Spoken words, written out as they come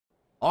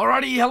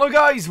Alrighty, hello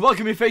guys,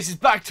 welcome your faces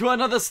back to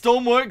another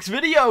Stormworks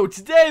video.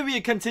 Today we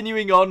are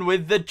continuing on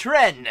with the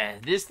train.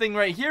 This thing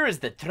right here is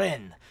the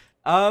train.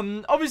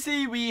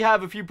 Obviously we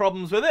have a few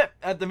problems with it.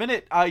 At the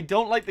minute, I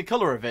don't like the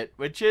color of it,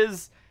 which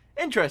is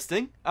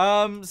interesting.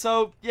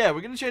 So yeah,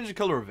 we're going to change the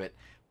color of it.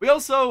 We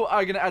also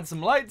are going to add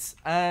some lights,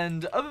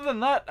 and other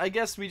than that, I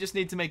guess we just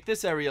need to make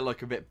this area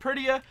look a bit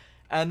prettier.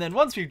 And then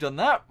once we've done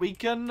that, we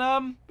can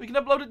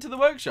upload it to the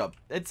workshop.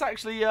 It's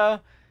actually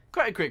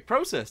quite a quick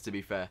process, to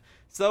be fair.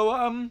 So,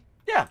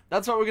 yeah,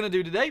 that's what we're going to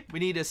do today. We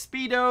need a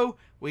speedo,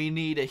 we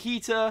need a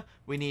heater,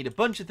 we need a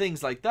bunch of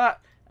things like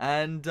that,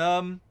 and,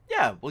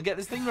 yeah, we'll get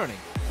this thing running.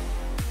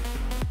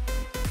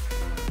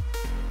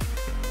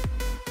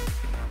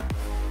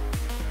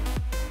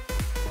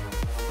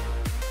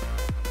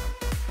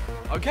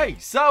 Okay,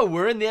 so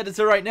we're in the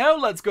editor right now.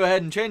 Let's go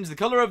ahead and change the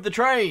color of the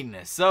train.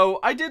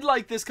 So, I did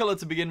like this color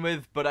to begin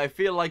with, but I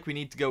feel like we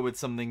need to go with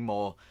something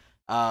more,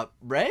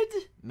 red?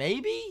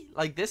 Maybe?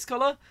 Like this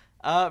color?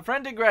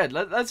 Frantic red.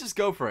 Let's just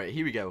go for it.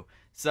 Here we go.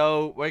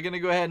 So we're going to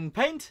go ahead and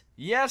paint.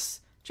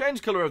 Yes.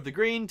 Change color of the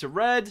green to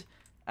red.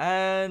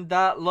 And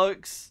that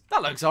looks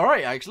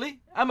alright, actually.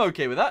 I'm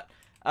okay with that.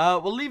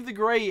 We'll leave the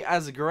gray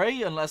as a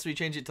gray unless we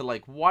change it to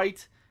like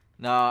white.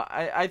 Nah,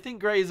 I think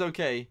gray is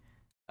okay.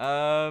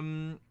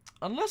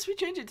 Unless we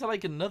change it to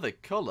like another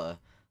color.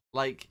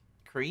 Like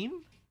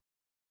cream?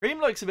 Cream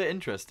looks a bit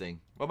interesting.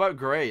 What about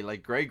gray?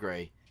 Like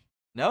gray?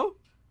 No?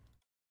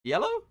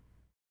 Yellow?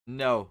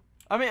 No.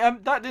 I mean,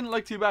 that didn't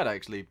look too bad,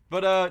 actually.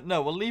 But,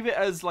 no, we'll leave it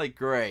as, like,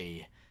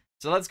 grey.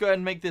 So let's go ahead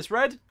and make this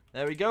red.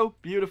 There we go.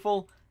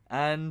 Beautiful.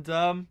 And,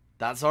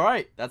 that's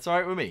alright. That's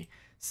alright with me.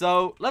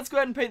 So, let's go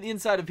ahead and paint the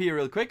inside of here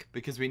real quick,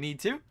 because we need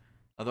to.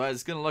 Otherwise,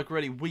 it's going to look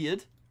really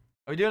weird.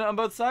 Are we doing it on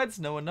both sides?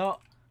 No, we're not.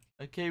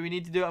 Okay, we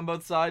need to do it on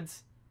both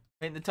sides.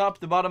 Paint the top,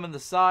 the bottom, and the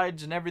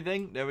sides and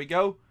everything. There we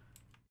go.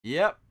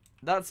 Yep.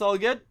 That's all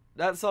good.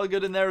 That's all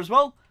good in there as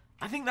well.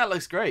 I think that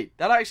looks great.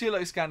 That actually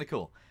looks kind of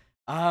cool.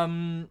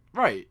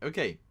 Right,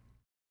 okay.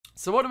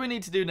 So what do we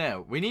need to do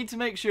now? We need to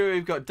make sure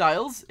we've got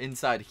dials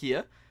inside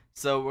here.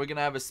 So we're going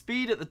to have a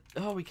speed at the...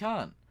 Oh, we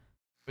can't.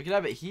 We can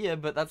have it here,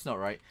 but that's not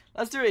right.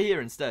 Let's do it here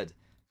instead.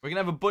 We're going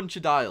to have a bunch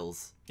of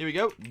dials. Here we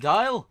go.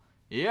 Dial.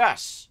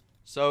 Yes.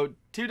 So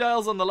 2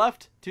 dials on the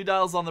left, 2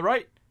 dials on the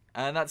right.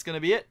 And that's going to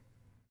be it,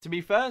 to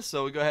be fair.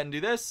 So we'll go ahead and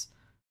do this.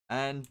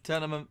 And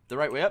turn them the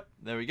right way up.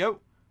 There we go.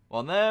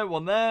 One there,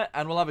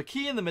 and we'll have a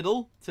key in the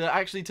middle to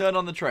actually turn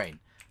on the train.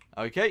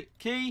 Okay,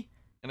 key.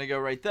 Gonna go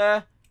right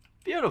there.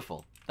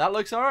 Beautiful. That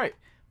looks alright.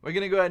 We're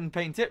gonna go ahead and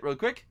paint it real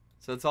quick,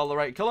 so it's all the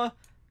right color.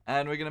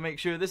 And we're gonna make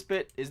sure this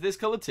bit is this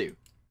color too.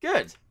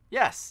 Good.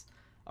 Yes.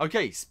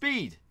 Okay,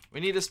 speed. We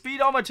need a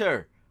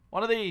speedometer.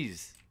 One of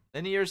these.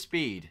 Linear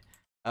speed.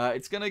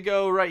 It's gonna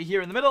go right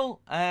here in the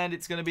middle, and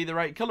it's gonna be the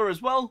right color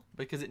as well,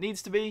 because it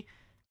needs to be.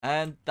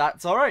 And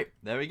that's alright.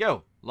 There we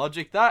go.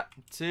 Logic that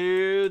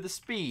to the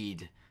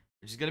speed,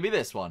 which is gonna be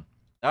this one.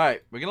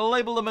 Alright, we're gonna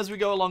label them as we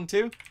go along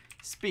too.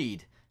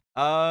 Speed.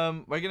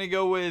 We're gonna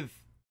go with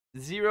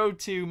 0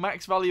 to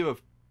max value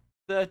of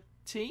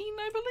 13,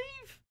 I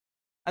believe.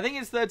 I think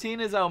it's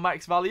 13 is our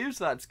max value,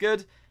 so that's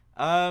good.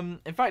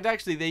 In fact,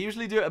 actually, they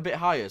usually do it a bit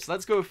higher, so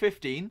let's go with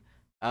 15,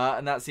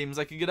 and that seems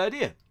like a good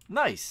idea.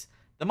 Nice.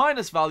 The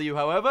minus value,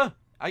 however,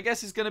 I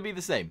guess is gonna be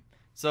the same.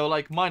 So,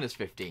 like, minus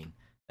 15.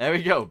 There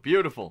we go.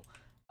 Beautiful.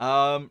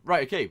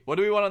 Right, okay. What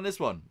do we want on this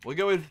one? We'll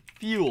go with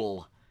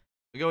fuel.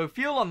 We'll go with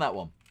fuel on that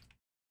one.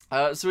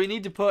 So we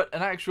need to put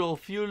an actual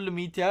fuel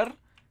meter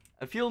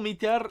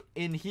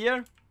in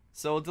here.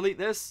 So we'll delete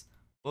this.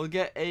 We'll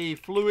get a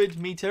fluid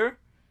meter,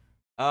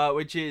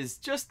 which is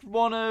just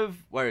one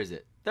of, where is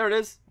it? There it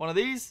is. One of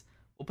these.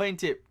 We'll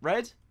paint it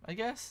red, I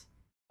guess.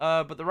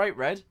 But the right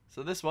red.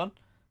 So this one.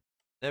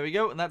 There we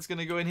go. And that's going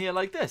to go in here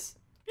like this.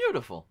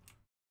 Beautiful.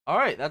 All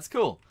right, that's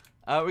cool.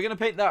 We're going to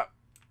paint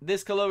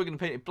this color. We're going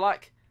to paint it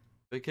black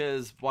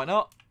because why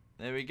not?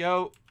 There we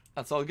go.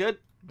 That's all good.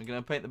 We're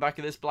going to paint the back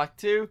of this black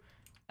too.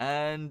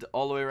 And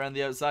all the way around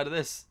the outside of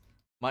this.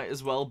 Might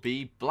as well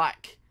be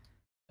black.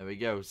 There we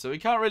go. So we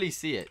can't really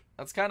see it.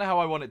 That's kind of how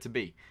I want it to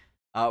be.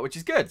 Which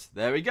is good.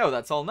 There we go.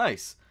 That's all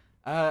nice.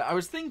 I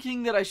was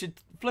thinking that I should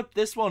flip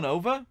this one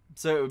over.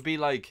 So it would be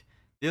like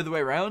the other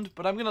way around.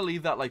 But I'm going to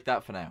leave that like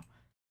that for now.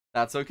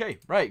 That's okay.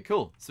 Right,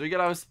 cool. So we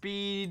got our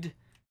speed.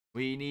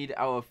 We need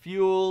our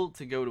fuel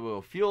to go to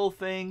a fuel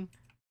thing.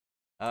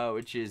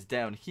 Which is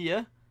down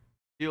here.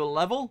 Fuel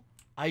level.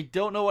 I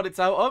don't know what it's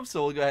out of.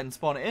 So we'll go ahead and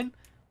spawn it in.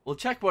 We'll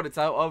check what it's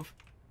out of,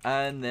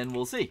 and then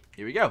we'll see.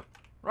 Here we go.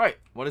 Right,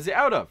 what is it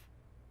out of?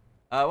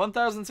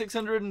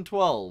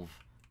 1,612.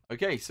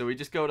 Okay, so we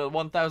just go to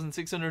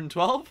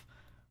 1,612.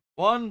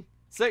 1,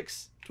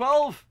 6,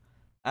 12.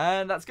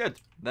 And that's good.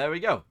 There we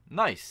go.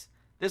 Nice.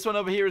 This one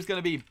over here is going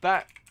to be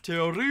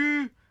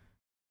battery.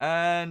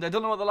 And I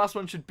don't know what the last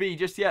one should be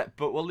just yet,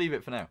 but we'll leave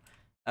it for now.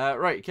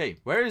 Right, okay.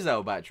 Where is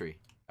our battery?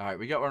 Alright,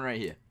 we got one right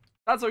here.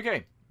 That's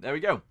okay. There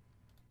we go.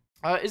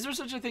 Is there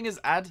such a thing as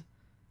add?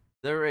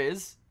 There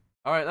is.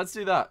 Alright, let's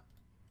do that.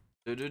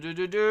 Add.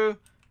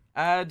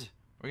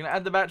 We're going to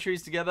add the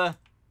batteries together.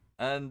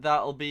 And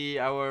that'll be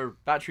our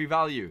battery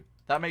value.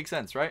 That makes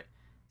sense, right?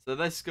 So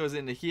this goes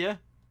into here.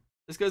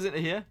 This goes into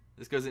here.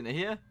 This goes into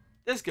here.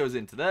 This goes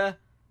into there.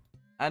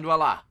 And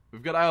voila.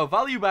 We've got our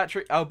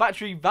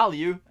battery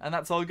value, and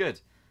that's all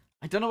good.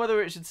 I don't know whether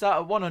it should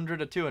start at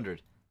 100 or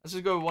 200. Let's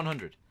just go with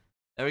 100.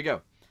 There we go.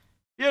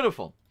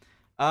 Beautiful.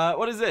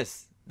 What is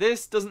this?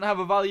 This doesn't have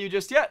a value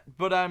just yet,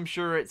 but I'm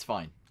sure it's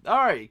fine.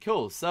 Alright,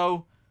 cool.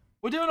 So,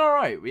 we're doing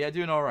alright. We are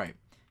doing alright.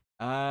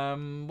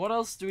 What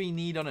else do we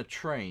need on a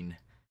train?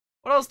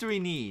 What else do we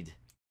need?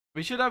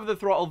 We should have the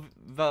throttle...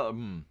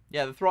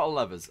 yeah, the throttle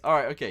levers.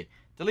 Alright, okay.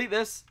 Delete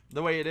this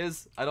the way it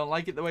is. I don't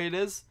like it the way it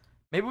is.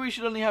 Maybe we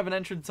should only have an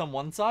entrance on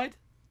one side.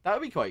 That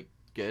would be quite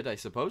good, I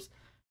suppose.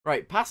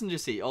 Right, passenger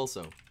seat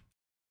also.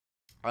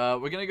 We're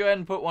going to go ahead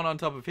and put one on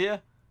top of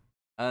here.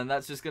 And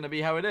that's just going to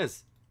be how it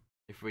is.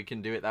 If we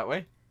can do it that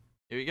way.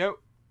 Here we go.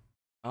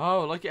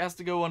 Oh, look, it has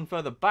to go one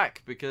further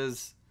back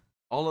because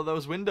all of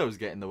those windows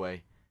get in the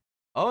way.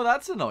 Oh,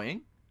 that's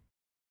annoying.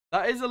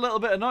 That is a little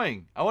bit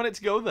annoying. I want it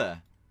to go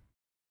there.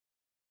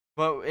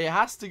 But it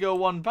has to go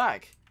one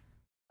back.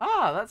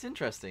 Ah, that's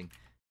interesting.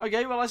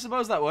 Okay, well, I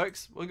suppose that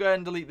works. We'll go ahead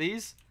and delete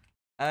these.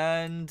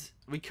 And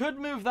we could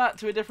move that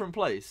to a different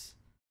place.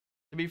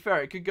 To be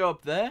fair, it could go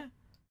up there.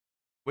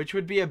 Which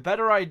would be a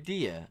better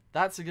idea.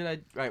 That's a good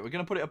idea. Right, we're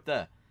going to put it up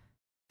there.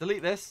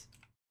 Delete this.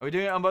 Are we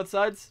doing it on both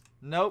sides?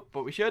 Nope,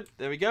 but we should.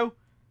 There we go.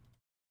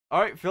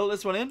 Alright, fill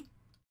this one in.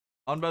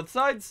 On both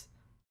sides.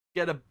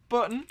 Get a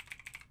button.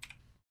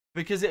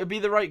 Because it would be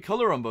the right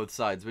color on both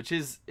sides, which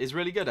is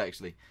really good,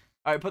 actually.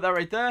 Alright, put that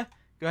right there.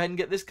 Go ahead and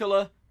get this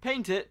color.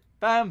 Paint it.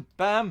 Bam,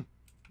 bam.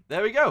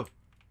 There we go.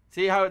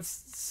 See how it's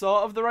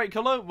sort of the right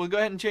color? We'll go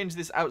ahead and change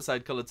this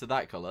outside color to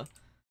that color.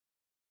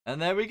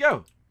 And there we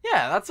go.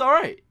 Yeah, that's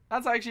alright.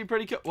 That's actually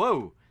pretty cool.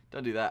 Whoa,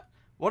 don't do that.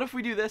 What if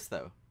we do this,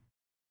 though?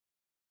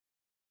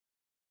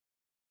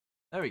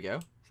 There we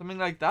go. Something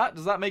like that.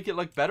 Does that make it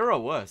look better or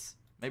worse?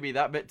 Maybe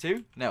that bit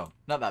too? No,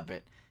 not that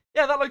bit.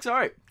 Yeah, that looks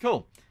alright.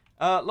 Cool.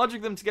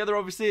 Logic them together,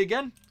 obviously,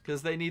 again,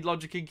 because they need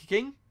logic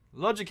king.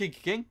 Logic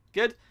king.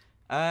 Good.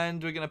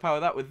 And we're going to power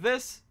that with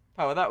this.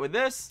 Power that with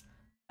this.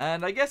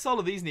 And I guess all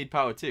of these need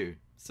power too.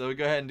 So we'll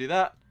go ahead and do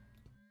that.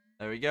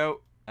 There we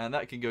go. And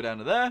that can go down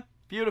to there.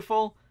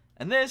 Beautiful.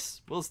 And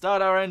this will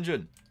start our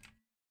engine.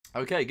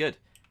 Okay, good.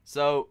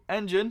 So,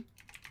 engine.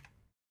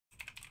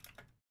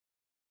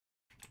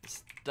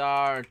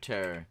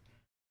 Starter.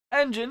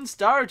 Engine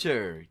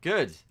starter.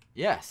 Good.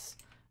 Yes.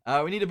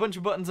 We need a bunch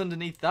of buttons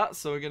underneath that.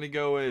 So we're going to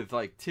go with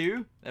like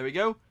 2. There we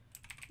go.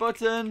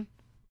 Button.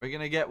 We're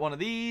going to get one of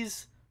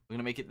these. We're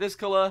going to make it this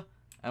color.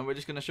 And we're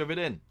just going to shove it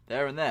in.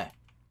 There and there.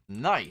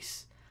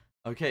 Nice.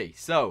 Okay,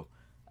 so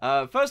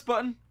first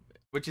button,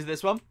 which is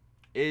this one,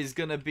 is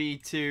going to be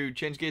to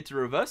change gear to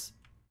reverse.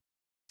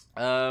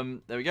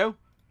 There we go.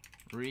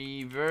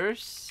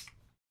 Reverse.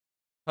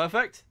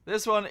 Perfect.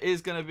 This one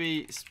is going to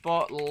be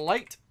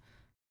spotlight.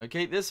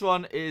 Okay, this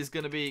one is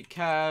going to be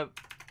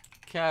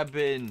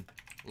cabin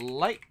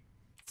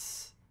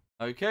lights.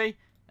 Okay,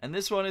 and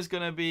this one is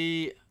going to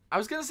be, I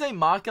was going to say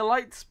marker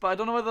lights, but I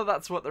don't know whether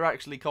that's what they're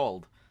actually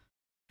called.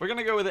 We're going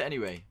to go with it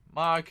anyway.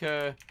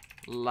 Marker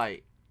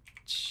light.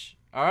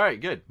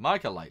 Alright, good.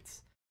 Marker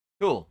lights.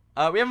 Cool.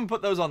 We haven't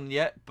put those on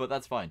yet, but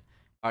that's fine.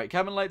 Alright,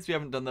 cabin lights, we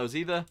haven't done those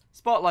either.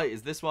 Spotlight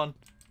is this one.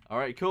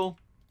 Alright, cool.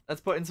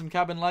 Let's put in some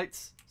cabin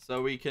lights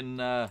so we can,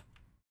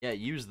 yeah,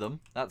 use them.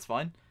 That's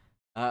fine.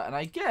 And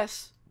I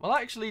guess we'll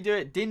actually do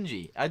it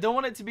dingy. I don't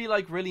want it to be,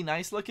 like, really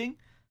nice looking.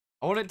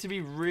 I want it to be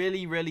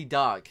really, really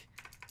dark.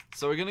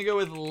 So we're going to go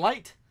with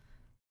light.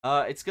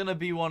 It's going to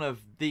be one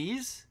of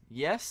these.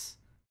 Yes.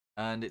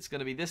 And it's going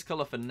to be this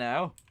color for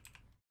now.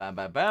 Bam,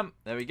 bam, bam.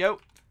 There we go.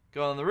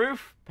 Go on the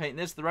roof. Paint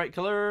this the right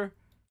color.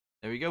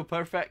 There we go.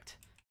 Perfect.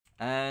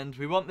 And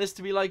we want this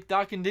to be like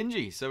dark and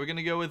dingy. So we're going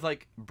to go with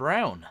like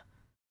brown.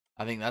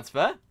 I think that's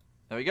fair.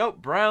 There we go.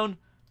 Brown.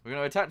 We're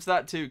going to attach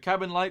that to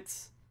cabin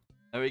lights.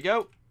 There we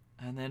go.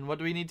 And then what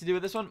do we need to do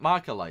with this one?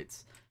 Marker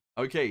lights.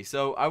 Okay.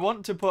 So I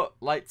want to put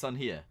lights on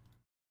here.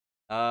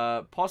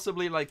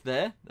 Possibly like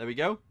there. There we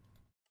go.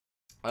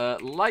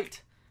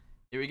 Light.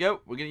 Here we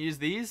go. We're going to use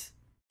these.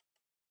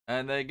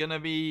 And they're going to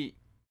be,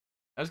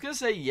 I was going to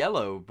say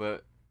yellow,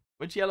 but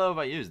which yellow have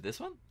I used? This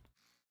one?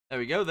 There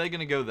we go. They're going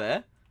to go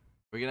there.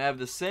 We're going to have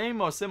the same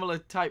or similar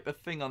type of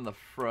thing on the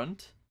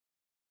front.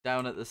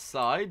 Down at the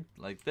side,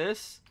 like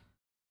this.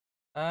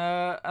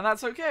 And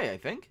that's okay, I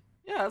think.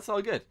 Yeah, that's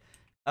all good.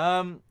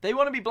 They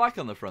want to be black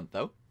on the front,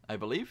 though, I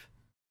believe.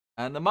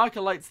 And the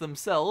marker lights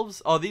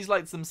themselves, oh, these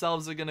lights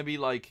themselves are going to be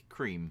like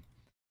cream.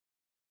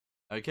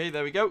 Okay,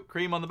 there we go.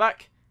 Cream on the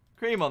back.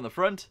 Cream on the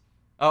front.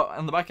 Oh,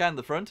 on the back and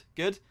the front.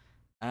 Good.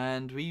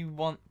 And we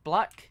want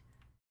black.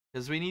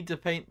 Because we need to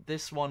paint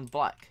this one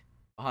black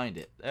behind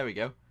it. There we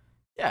go.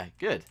 Yeah,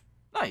 good.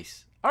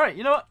 Nice. Alright,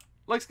 you know what?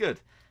 Looks good.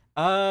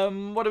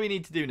 What do we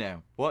need to do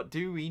now? What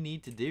do we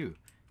need to do?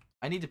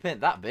 I need to paint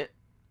that bit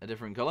a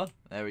different color.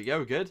 There we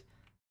go. Good.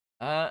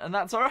 And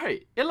that's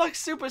alright. It looks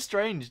super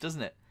strange,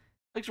 doesn't it?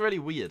 Looks really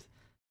weird.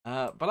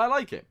 But I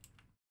like it.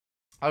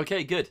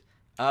 Okay, good.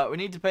 We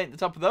need to paint the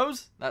top of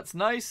those. That's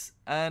nice.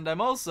 And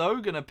I'm also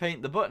going to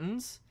paint the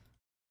buttons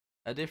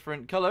a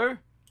different color.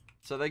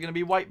 So they're going to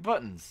be white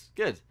buttons.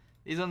 Good.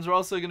 These ones are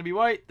also going to be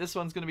white. This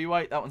one's going to be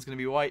white. That one's going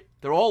to be white.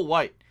 They're all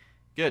white.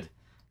 Good.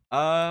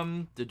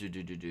 That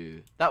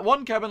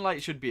one cabin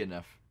light should be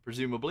enough,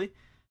 presumably.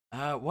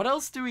 What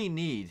else do we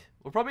need?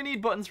 We'll probably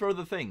need buttons for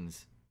other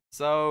things.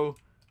 So,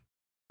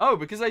 oh,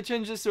 because I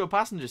changed this to a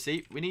passenger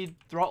seat, we need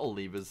throttle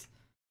levers.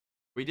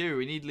 We do.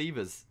 We need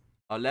levers.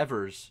 Or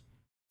levers.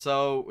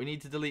 So, we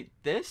need to delete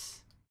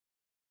this.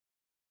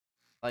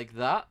 Like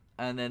that.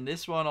 And then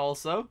this one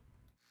also.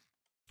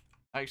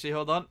 Actually,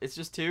 hold on. It's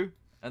just two.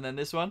 And then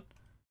this one.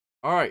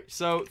 Alright,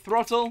 so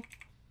throttle.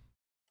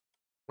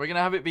 We're going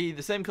to have it be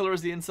the same color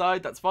as the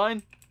inside. That's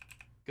fine.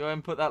 Go ahead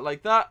and put that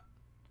like that.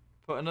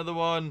 Put another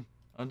one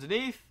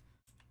underneath.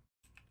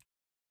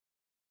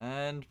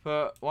 And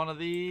put one of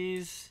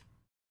these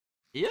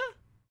here.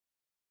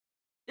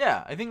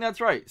 Yeah, I think that's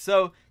right.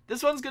 So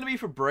this one's going to be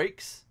for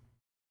brakes.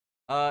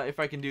 If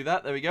I can do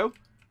that. There we go.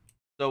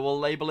 So we'll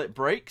label it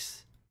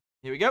brakes.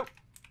 Here we go.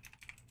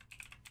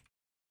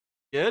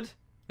 Good.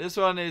 This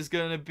one is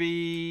going to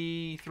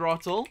be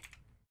throttle.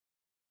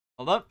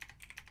 Hold on.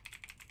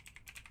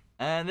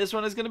 And this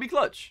one is going to be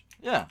clutch.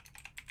 Yeah.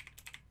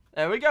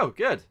 There we go.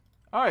 Good.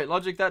 Alright,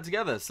 logic that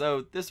together.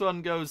 So this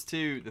one goes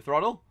to the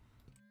throttle.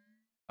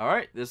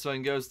 Alright, this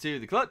one goes to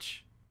the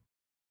clutch.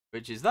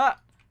 Which is that.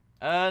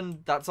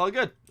 And that's all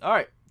good.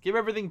 Alright, give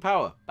everything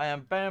power.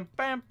 Bam, bam,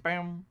 bam,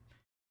 bam.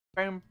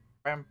 Bam,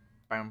 bam,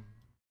 bam,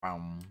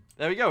 bam.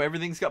 There we go.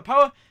 Everything's got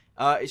power.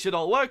 It should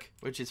all work,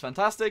 which is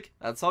fantastic.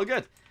 That's all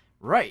good.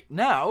 Right,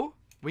 now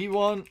we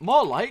want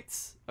more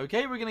lights.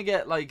 Okay, we're gonna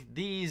get like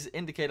these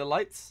indicator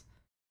lights.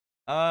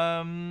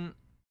 They're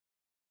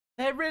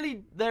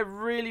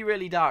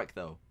really dark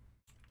though.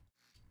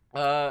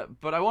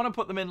 But I want to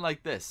put them in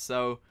like this.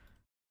 So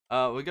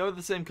we'll go with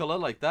the same color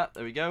like that.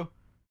 There we go.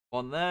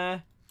 One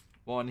there,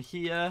 one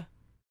here.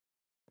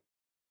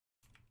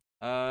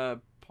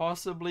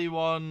 Possibly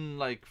one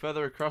like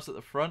further across at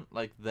the front,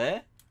 like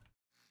there.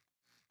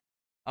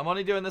 I'm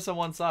only doing this on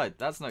one side.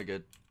 That's not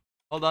good.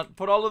 Hold on.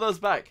 Put all of those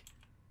back.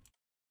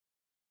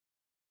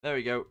 There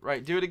we go.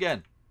 Right, do it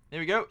again. Here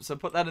we go. So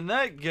put that in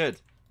there. Good.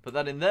 Put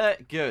that in there.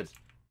 Good.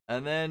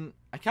 And then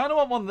I kind of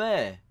want one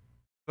there.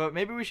 But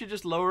maybe we should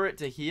just lower it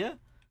to here.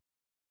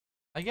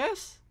 I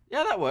guess.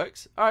 Yeah, that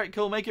works. Alright,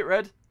 cool. Make it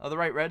red. Oh, the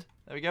right red.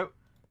 There we go.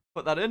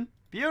 Put that in.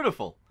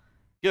 Beautiful.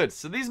 Good.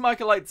 So these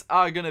marker lights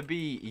are going to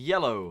be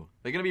yellow.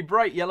 They're going to be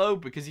bright yellow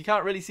because you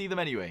can't really see them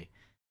anyway.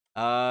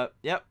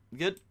 Yep.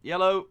 Good.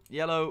 Yellow,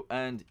 yellow,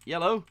 and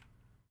yellow.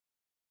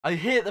 I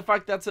hate the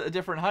fact that's at a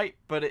different height,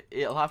 but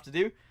it'll have to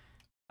do.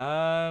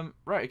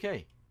 Right,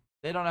 okay.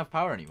 They don't have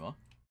power anymore.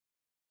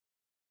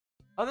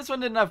 Oh, this one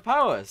didn't have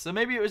power, so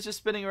maybe it was just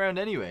spinning around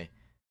anyway.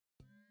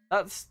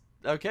 That's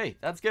okay.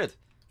 That's good.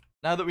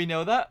 Now that we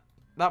know that,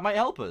 that might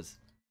help us.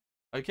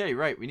 Okay,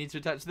 right. We need to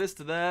attach this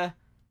to there.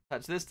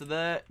 Attach this to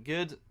there.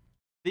 Good.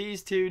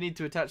 These two need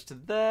to attach to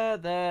there,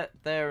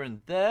 there,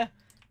 and there.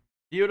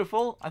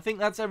 Beautiful. I think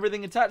that's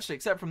everything attached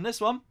except from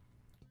this one,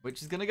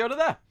 which is going to go to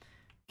there.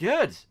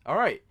 Good. All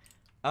right.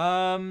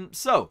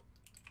 So,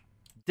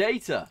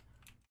 data.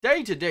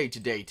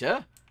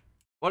 Data.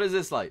 What is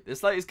this light?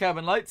 This light is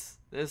cabin lights.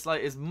 This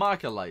light is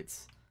marker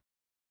lights.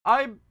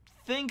 I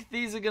think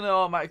these are going to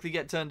automatically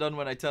get turned on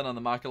when I turn on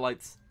the marker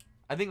lights.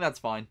 I think that's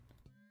fine.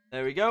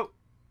 There we go.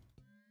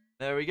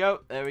 There we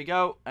go. There we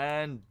go.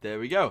 And there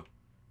we go.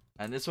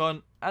 And this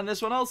one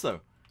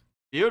also.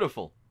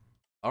 Beautiful.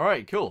 All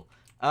right, cool.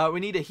 We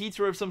need a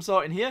heater of some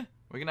sort in here.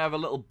 We're going to have a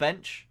little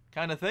bench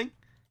kind of thing.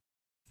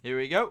 Here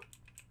we go.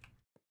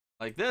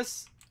 Like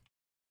this.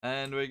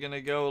 And we're going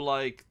to go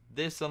like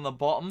this on the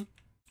bottom.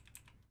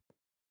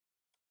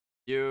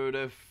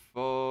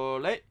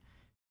 Beautifully.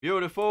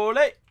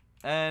 Beautifully.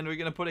 And we're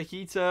going to put a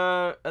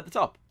heater at the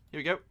top. Here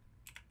we go.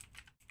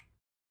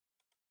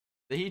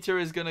 The heater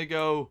is going to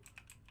go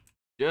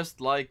just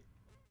like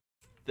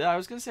that. I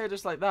was going to say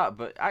just like that,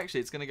 but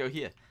actually it's going to go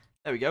here.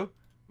 There we go.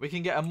 We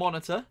can get a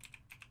monitor.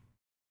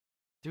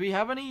 Do we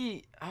have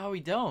any? Oh, we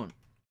don't.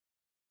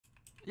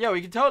 Yeah,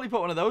 we can totally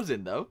put one of those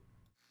in, though.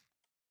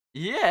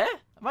 Yeah.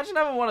 Imagine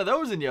having one of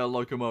those in your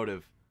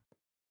locomotive.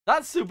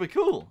 That's super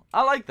cool.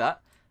 I like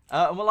that.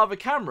 And we'll have a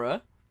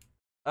camera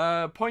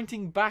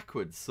pointing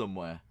backwards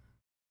somewhere.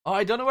 Oh,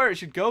 I don't know where it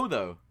should go,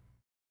 though.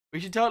 We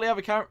should totally have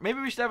a camera.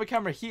 Maybe we should have a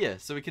camera here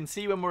so we can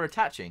see when we're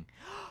attaching.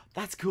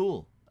 That's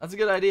cool. That's a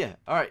good idea.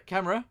 All right,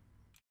 camera.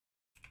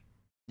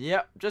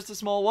 Yep, just a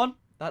small one.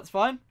 That's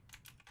fine.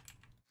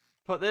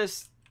 Put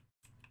this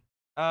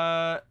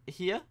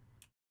here.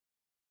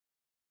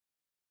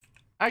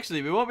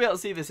 Actually, we won't be able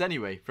to see this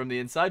anyway from the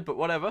inside, but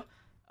whatever.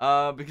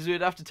 Because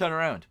we'd have to turn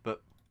around,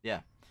 but yeah.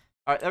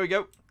 All right, there we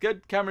go.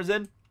 Good, camera's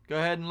in. Go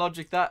ahead and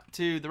logic that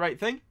to the right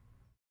thing.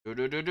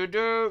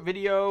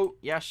 Video,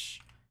 yes.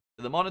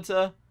 To the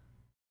monitor.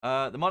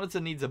 The monitor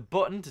needs a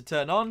button to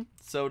turn on.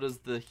 So does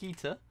the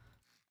heater.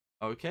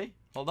 Okay,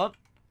 hold on.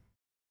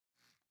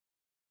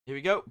 Here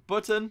we go,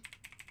 button.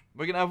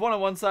 We're going to have one on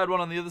one side,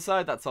 one on the other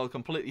side. That's all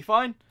completely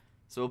fine.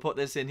 So we'll put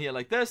this in here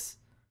like this.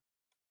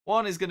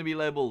 One is going to be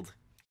labeled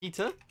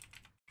heater.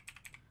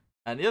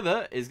 And the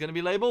other is going to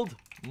be labeled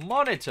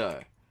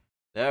monitor.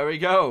 There we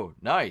go.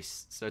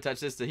 Nice. So attach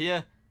this to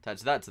here.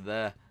 Attach that to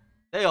there.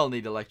 They all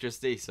need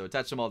electricity, so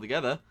attach them all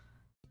together.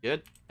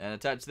 Good. And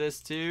attach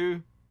this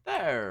to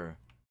there.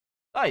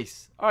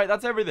 Nice. Alright,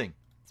 that's everything.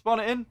 Spawn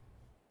it in.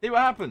 See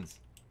what happens.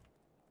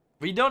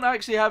 We don't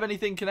actually have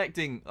anything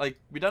connecting. Like,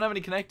 we don't have any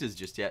connectors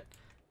just yet.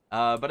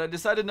 But I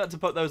decided not to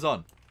put those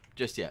on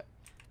just yet.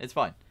 It's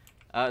fine.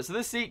 So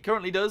this seat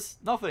currently does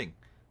nothing.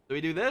 So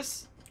we do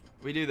this.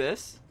 We do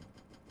this.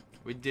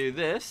 We do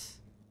this.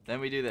 Then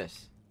we do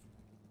this.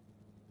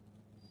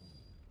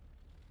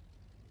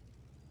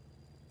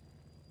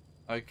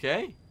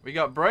 Okay. We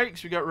got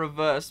brakes. We got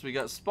reverse. We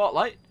got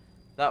spotlight.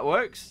 That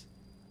works.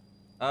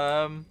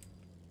 Our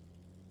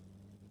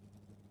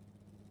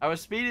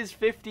speed is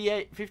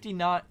 58,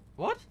 59.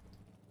 What?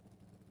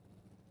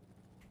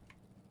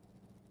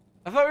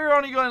 I thought we were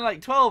only going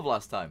like 12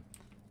 last time.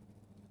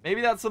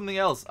 Maybe that's something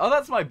else. Oh,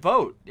 that's my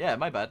boat. Yeah,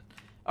 my bad.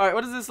 Alright,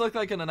 what does this look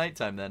like in the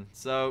nighttime then?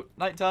 So,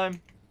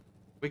 nighttime.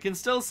 We can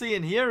still see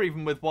in here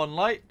even with one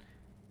light.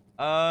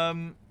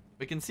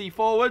 We can see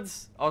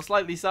forwards or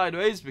slightly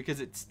sideways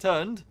because it's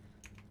turned.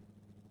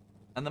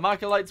 And the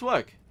marker lights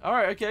work.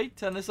 Alright, okay.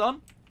 Turn this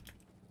on.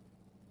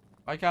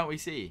 Why can't we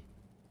see?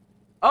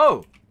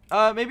 Oh!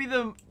 Maybe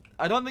the...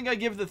 I don't think I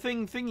give the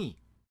thing thingy.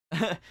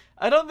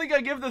 I don't think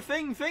I give the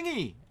thing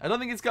thingy. I don't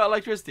think it's got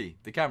electricity.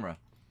 The camera.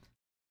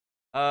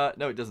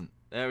 No, it doesn't.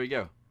 There we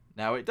go.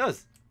 Now it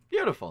does.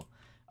 Beautiful.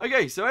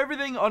 Okay, so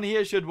everything on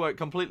here should work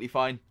completely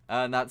fine.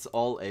 And that's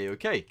all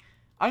A-okay.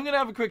 I'm going to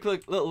have a quick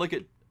little look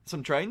at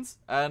some trains.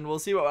 And we'll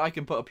see what I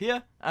can put up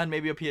here. And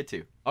maybe up here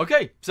too.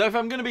 Okay, so if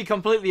I'm going to be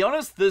completely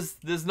honest,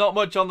 there's not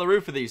much on the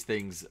roof of these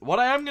things. What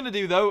I am going to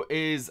do, though,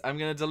 is I'm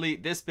going to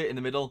delete this bit in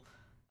the middle.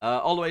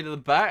 All the way to the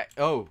back.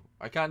 Oh,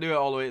 I can't do it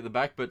all the way to the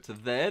back, but to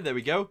there. There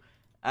we go.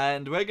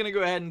 And we're going to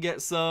go ahead and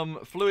get some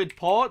fluid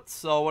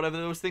ports, or whatever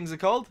those things are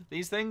called.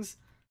 These things.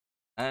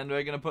 And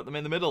we're going to put them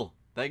in the middle.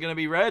 They're going to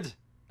be red.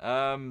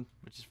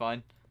 Which is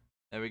fine.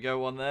 There we go,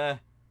 one there.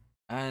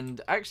 And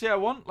actually, I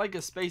want like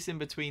a space in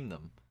between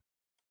them.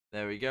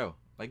 There we go.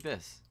 Like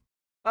this.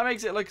 That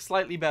makes it look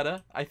slightly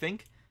better, I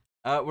think.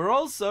 We're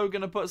also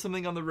going to put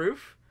something on the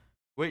roof.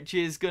 Which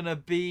is going to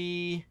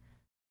be...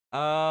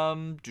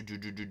 some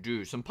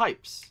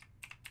pipes.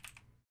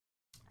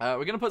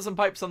 We're going to put some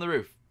pipes on the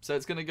roof. So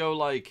it's going to go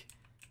like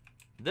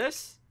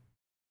this.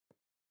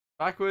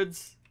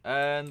 Backwards.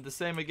 And the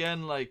same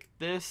again like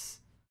this.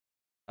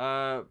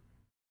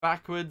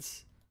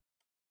 Backwards.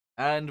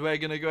 And we're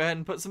going to go ahead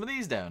and put some of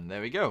these down.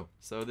 There we go.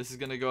 So this is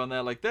going to go on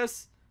there like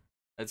this.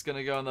 It's going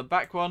to go on the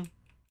back one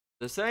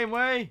the same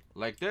way.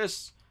 Like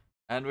this.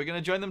 And we're going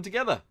to join them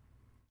together.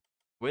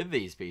 With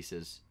these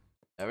pieces.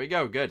 There we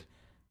go. Good.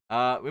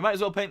 We might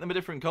as well paint them a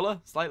different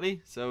color,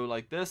 slightly. So,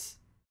 like this.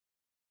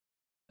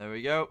 There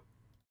we go.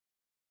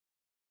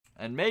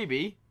 And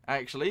maybe,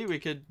 actually, we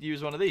could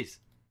use one of these.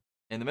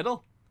 In the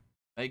middle.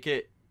 Make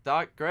it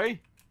dark grey.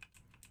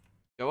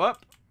 Go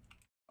up.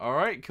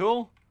 Alright,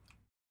 cool.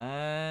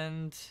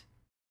 And...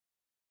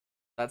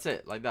 that's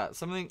it, like that.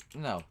 Something...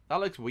 no, that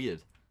looks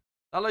weird.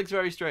 That looks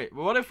very straight.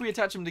 But what if we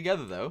attach them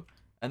together, though?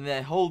 And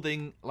they're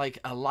holding, like,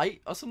 a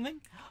light or something?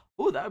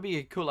 Oh, that would be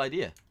a cool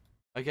idea.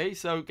 Okay,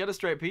 so get a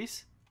straight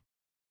piece.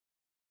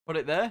 Put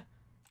it there.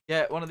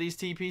 Get one of these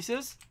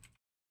T-pieces.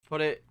 Put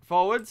it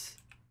forwards.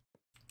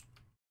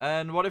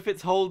 And what if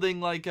it's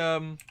holding, like,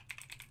 a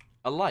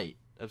light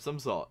of some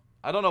sort?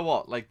 I don't know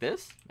what. Like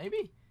this?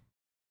 Maybe?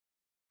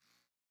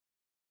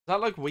 Does that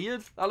look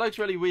weird? That looks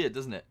really weird,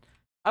 doesn't it?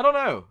 I don't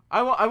know.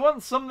 I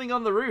want something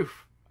on the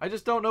roof. I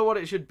just don't know what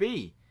it should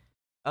be.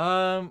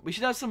 We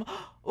should have some...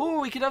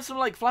 oh, we could have some,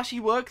 like, flashy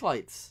work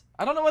lights.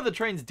 I don't know whether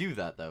trains do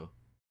that, though.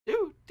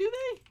 Do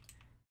they?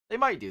 They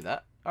might do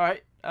that.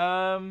 Alright.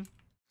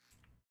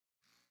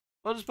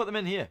 We'll just put them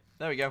in here.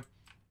 There we go.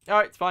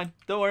 Alright, it's fine.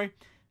 Don't worry.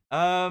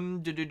 They're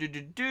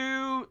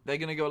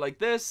gonna go like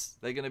this.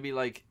 They're gonna be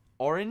like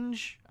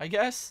orange, I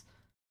guess.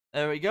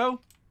 There we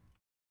go.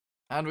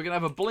 And we're gonna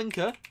have a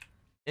blinker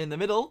in the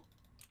middle,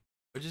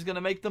 which is gonna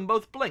make them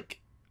both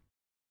blink.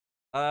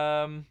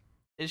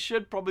 It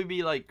should probably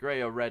be like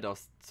grey or red or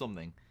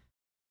something.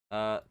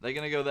 They're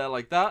gonna go there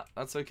like that.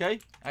 That's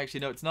okay.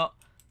 Actually, no, it's not.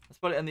 Let's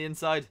put it on the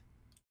inside.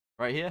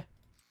 Right here.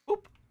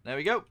 Oop. There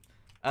we go.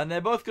 And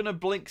they're both going to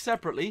blink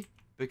separately,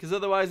 because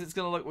otherwise it's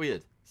going to look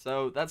weird.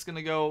 So that's going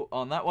to go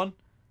on that one.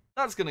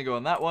 That's going to go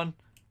on that one.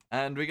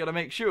 And we got to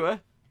make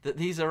sure that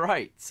these are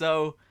right.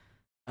 So,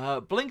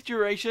 blink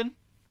duration.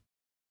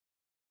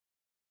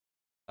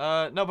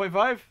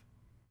 0.5.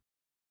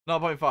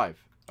 0.5.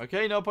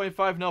 Okay, 0.5,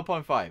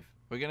 0.5.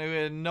 We're going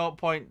to go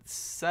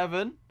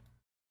 0.7.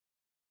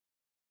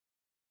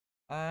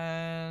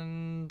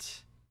 And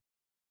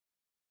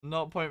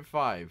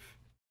 0.5.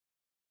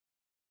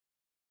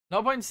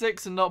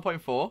 0.6 and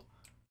 0.4.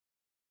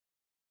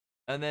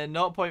 And then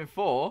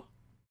 0.4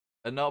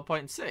 and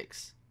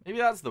 0.6. Maybe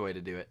that's the way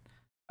to do it.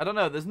 I don't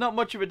know. There's not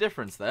much of a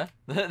difference there.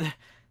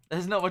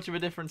 There's not much of a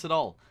difference at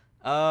all.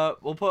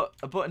 We'll put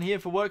a button here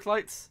for work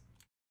lights.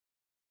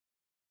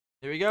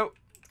 Here we go.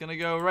 It's going to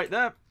go right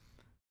there.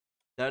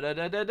 Da da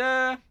da da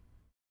da.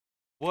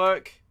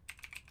 Work.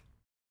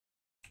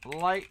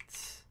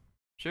 Light.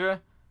 Sure.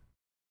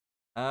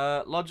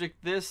 Logic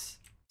this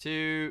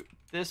to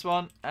this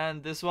one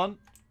and this one.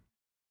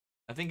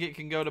 I think it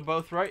can go to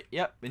both, right?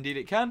 Yep, indeed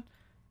it can.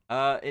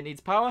 It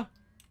needs power.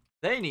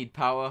 They need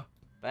power.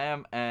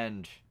 Bam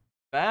and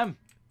bam.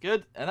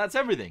 Good. And that's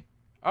everything.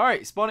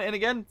 Alright, spawn it in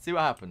again. See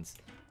what happens.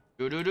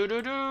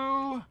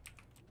 Do.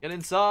 Get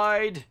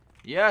inside.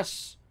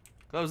 Yes.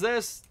 Close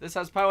this. This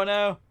has power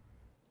now.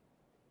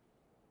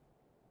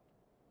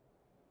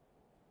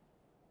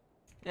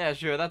 Yeah,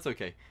 sure. That's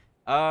okay.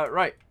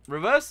 Right.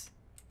 Reverse?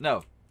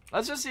 No.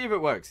 Let's just see if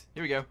it works.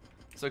 Here we go.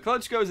 So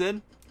clutch goes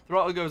in.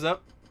 Throttle goes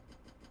up.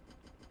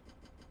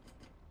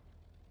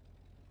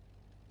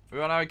 We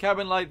want our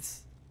cabin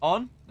lights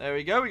on. There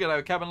we go. We got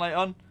our cabin light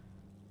on.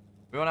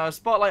 We want our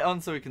spotlight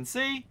on so we can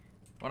see.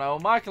 We want our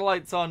marker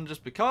lights on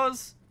just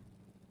because.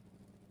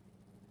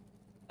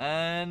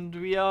 And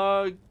we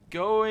are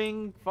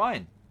going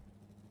fine.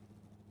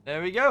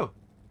 There we go.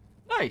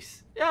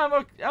 Nice.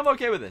 Yeah, I'm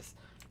okay with this.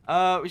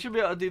 We should be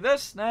able to do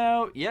this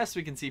now. Yes,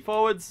 we can see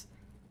forwards.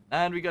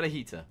 And we got a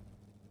heater.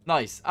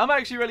 Nice. I'm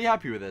actually really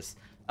happy with this.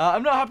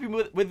 I'm not happy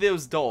with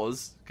those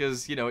doors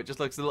because, you know, it just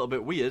looks a little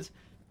bit weird.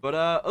 But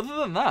other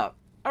than that,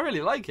 I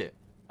really like it.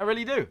 I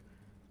really do.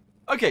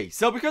 Okay,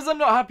 so because I'm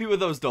not happy with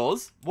those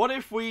doors, what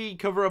if we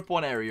cover up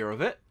one area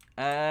of it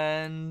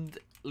and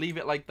leave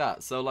it like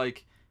that? So,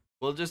 like,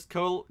 we'll just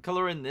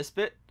color in this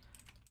bit.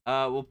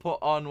 We'll put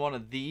on one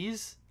of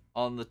these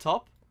on the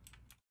top.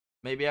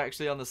 Maybe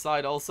actually on the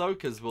side also,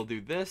 because we'll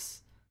do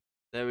this.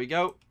 There we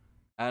go.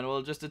 And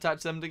we'll just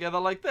attach them together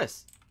like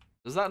this.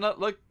 Does that not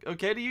look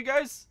okay to you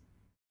guys?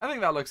 I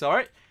think that looks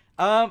alright.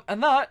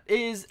 And that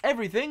is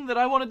everything that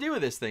I want to do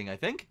with this thing, I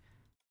think.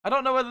 I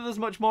don't know whether there's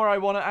much more I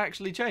want to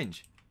actually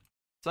change.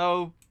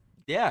 So,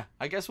 yeah,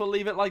 I guess we'll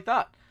leave it like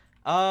that.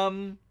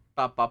 I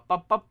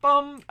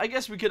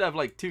guess we could have,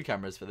 like, 2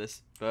 cameras for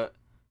this, but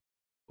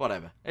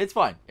whatever. It's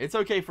fine. It's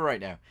okay for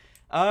right now.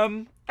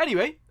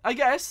 Anyway, I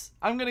guess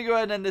I'm going to go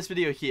ahead and end this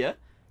video here.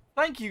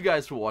 Thank you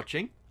guys for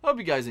watching. Hope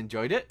you guys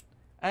enjoyed it.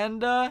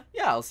 And, yeah,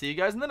 I'll see you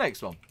guys in the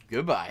next one.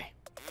 Goodbye.